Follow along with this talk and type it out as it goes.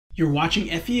You're watching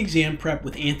FE Exam Prep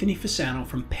with Anthony Fasano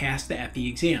from Pass the FE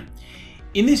Exam.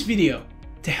 In this video,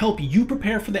 to help you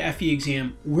prepare for the FE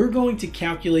exam, we're going to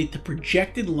calculate the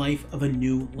projected life of a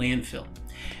new landfill.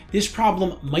 This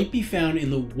problem might be found in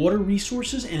the Water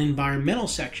Resources and Environmental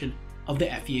section of the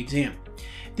FE exam.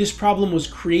 This problem was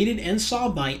created and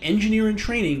solved by engineer in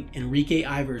training Enrique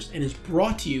Ivers and is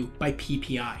brought to you by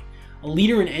PPI, a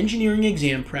leader in engineering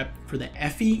exam prep for the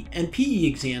FE and PE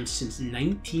exams since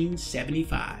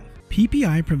 1975.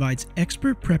 PPI provides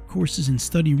expert prep courses and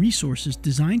study resources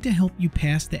designed to help you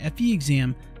pass the FE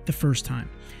exam the first time.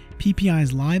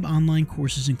 PPI's live online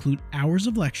courses include hours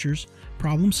of lectures,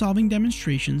 problem-solving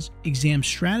demonstrations, exam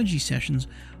strategy sessions,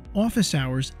 office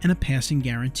hours, and a passing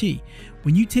guarantee.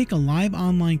 When you take a live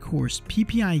online course,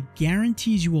 PPI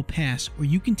guarantees you will pass, or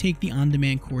you can take the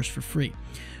on-demand course for free.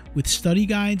 With study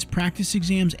guides, practice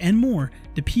exams, and more,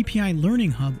 the PPI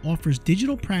Learning Hub offers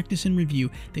digital practice and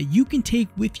review that you can take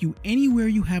with you anywhere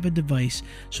you have a device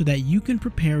so that you can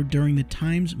prepare during the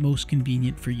times most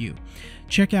convenient for you.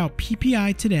 Check out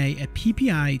PPI today at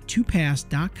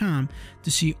ppi2pass.com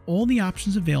to see all the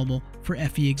options available for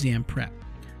FE exam prep.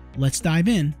 Let's dive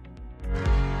in.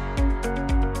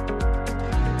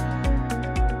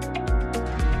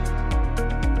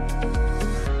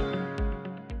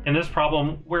 In this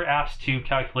problem, we're asked to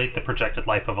calculate the projected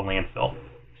life of a landfill.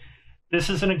 This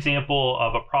is an example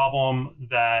of a problem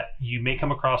that you may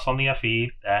come across on the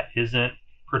FE that isn't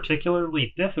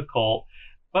particularly difficult,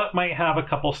 but might have a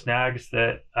couple snags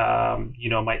that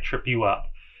might trip you up.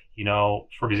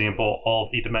 For example, all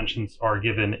the dimensions are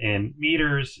given in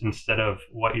meters instead of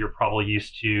what you're probably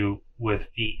used to with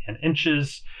feet and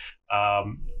inches.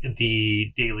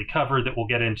 The daily cover that we'll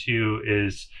get into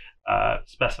is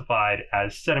specified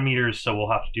as centimeters, so we'll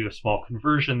have to do a small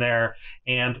conversion there,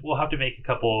 and we'll have to make a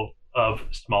couple of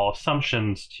small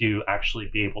assumptions to actually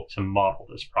be able to model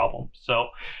this problem. So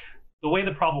the way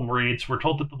the problem reads, we're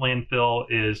told that the landfill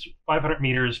is 500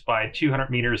 meters by 200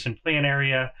 meters in plan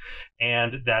area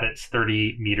and that it's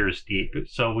 30 meters deep.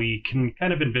 So we can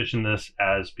kind of envision this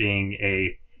as being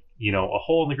a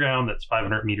hole in the ground that's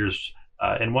 500 meters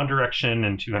in one direction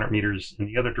and 200 meters in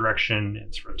the other direction.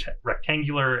 It's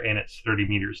rectangular and it's 30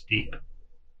 meters deep.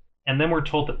 And then we're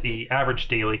told that the average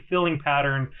daily filling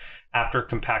pattern after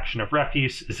compaction of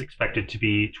refuse is expected to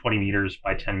be 20 meters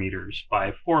by 10 meters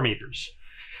by 4 meters.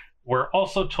 We're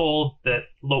also told that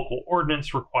local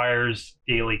ordinance requires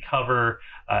daily cover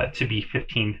to be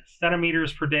 15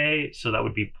 centimeters per day, so that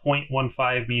would be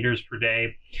 0.15 meters per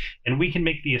day. And we can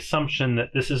make the assumption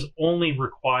that this is only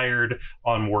required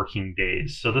on working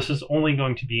days. So this is only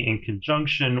going to be in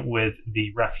conjunction with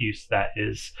the refuse that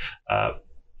is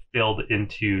filled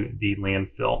into the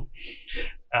landfill.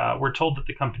 We're told that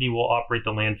the company will operate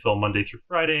the landfill Monday through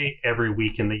Friday every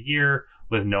week in the year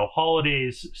with no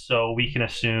holidays, so we can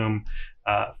assume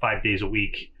 5 days a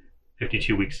week,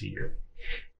 52 weeks a year.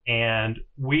 And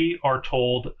we are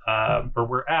told, or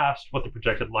we're asked what the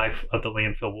projected life of the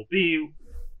landfill will be,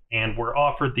 and we're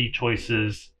offered the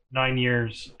choices 9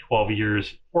 years, 12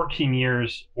 years, 14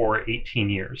 years, or 18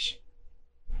 years.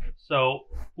 So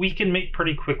we can make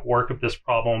pretty quick work of this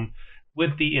problem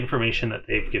with the information that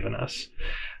they've given us.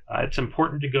 It's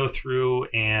important to go through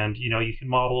and, you can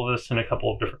model this in a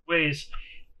couple of different ways,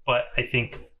 but I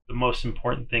think the most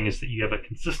important thing is that you have a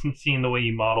consistency in the way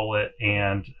you model it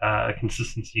and a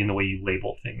consistency in the way you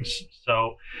label things.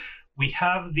 So we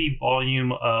have the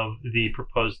volume of the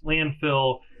proposed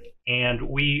landfill, and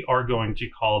we are going to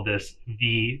call this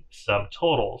V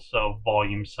subtotal, so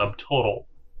volume subtotal.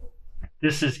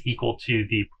 This is equal to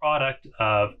the product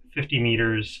of 50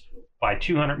 meters by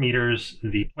 200 meters,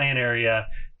 the plan area,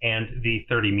 and the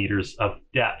 30 meters of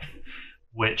depth,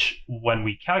 which when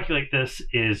we calculate this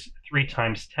is 3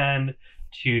 times 10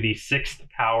 to the 6th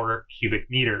power cubic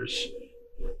meters.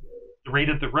 The rate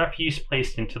of the refuse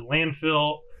placed into the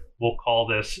landfill, we'll call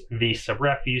this V sub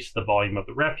refuse, the volume of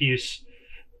the refuse.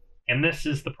 And this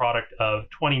is the product of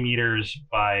 20 meters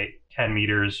by 10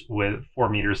 meters with 4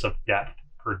 meters of depth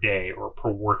per day or per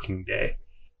working day.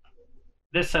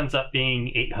 This ends up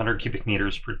being 800 cubic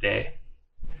meters per day.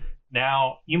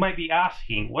 Now, you might be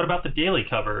asking, what about the daily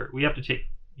cover? We have to take,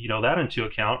 that into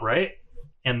account, right?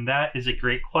 And that is a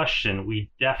great question. We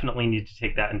definitely need to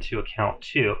take that into account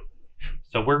too.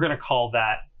 So we're going to call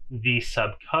that the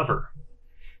sub cover.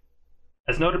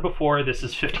 As noted before, this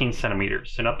is 15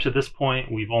 centimeters. And up to this point,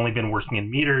 we've only been working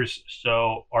in meters.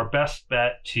 So our best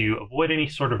bet to avoid any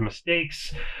sort of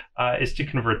mistakes is to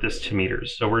convert this to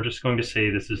meters. So we're just going to say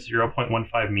this is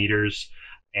 0.15 meters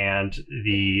and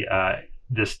the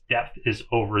this depth is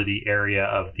over the area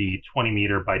of the 20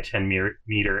 meter by 10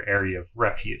 meter area of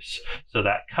refuse. So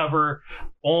that cover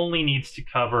only needs to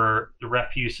cover the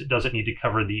refuse. It doesn't need to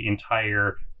cover the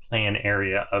entire plan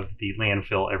area of the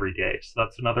landfill every day. So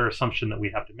that's another assumption that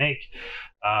we have to make,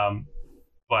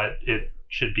 but it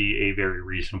should be a very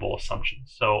reasonable assumption.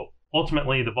 So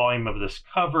ultimately, the volume of this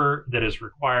cover that is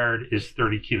required is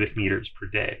 30 cubic meters per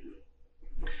day.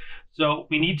 So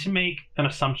we need to make an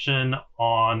assumption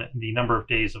on the number of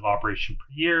days of operation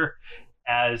per year.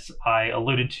 As I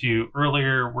alluded to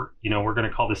earlier, we're going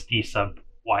to call this D sub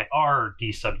YR or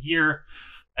D sub year.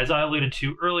 As I alluded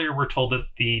to earlier, we're told that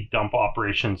the dump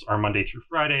operations are Monday through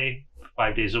Friday,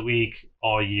 5 days a week,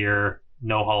 all year,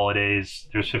 no holidays.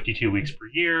 There's 52 weeks per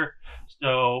year.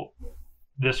 So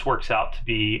this works out to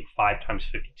be 5 times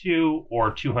 52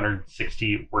 or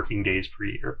 260 working days per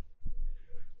year.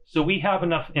 So we have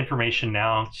enough information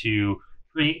now to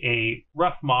create a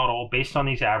rough model based on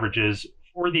these averages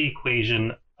for the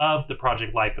equation of the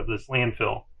project life of this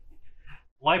landfill.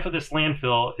 Life of this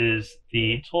landfill is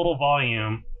the total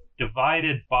volume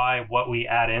divided by what we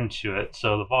add into it.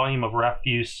 So the volume of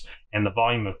refuse and the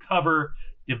volume of cover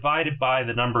divided by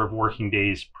the number of working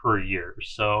days per year.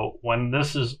 So when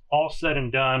this is all said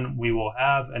and done, we will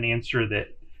have an answer that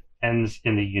ends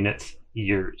in the units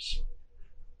years.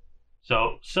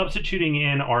 So substituting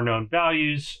in our known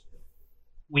values,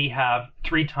 we have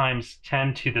 3 times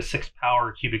 10 to the 6th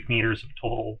power cubic meters of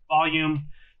total volume.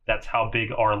 That's how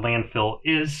big our landfill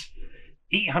is.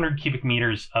 800 cubic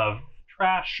meters of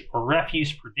trash or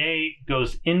refuse per day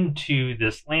goes into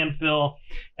this landfill.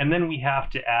 And then we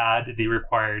have to add the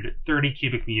required 30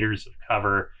 cubic meters of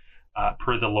cover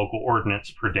per the local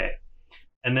ordinance per day.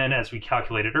 And then as we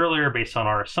calculated earlier, based on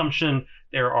our assumption,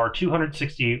 there are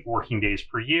 260 working days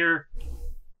per year.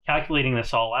 Calculating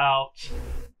this all out,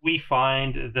 we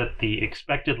find that the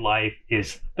expected life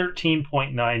is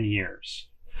 13.9 years.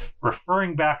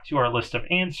 Referring back to our list of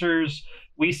answers,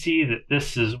 we see that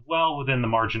this is well within the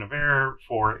margin of error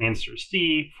for answer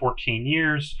C, 14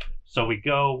 years. So we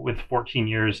go with 14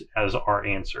 years as our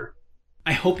answer.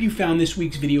 I hope you found this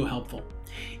week's video helpful.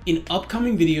 In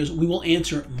upcoming videos, we will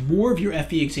answer more of your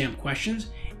FE exam questions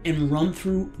and run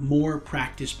through more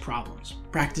practice problems.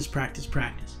 Practice, practice,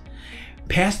 practice.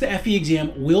 Pass the FE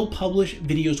exam will publish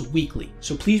videos weekly,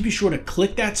 so please be sure to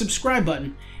click that subscribe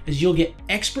button as you'll get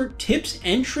expert tips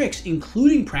and tricks,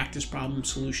 including practice problem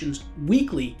solutions,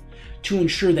 weekly to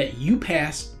ensure that you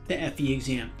pass the FE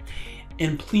exam.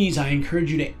 And please, I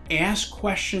encourage you to ask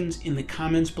questions in the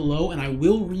comments below, and I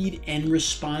will read and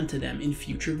respond to them in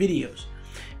future videos.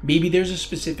 Maybe there's a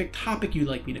specific topic you'd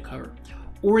like me to cover,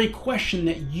 or a question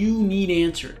that you need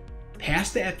answered.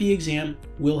 Pass the FE exam,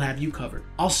 we'll have you covered.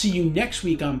 I'll see you next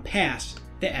week on Pass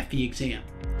the FE exam.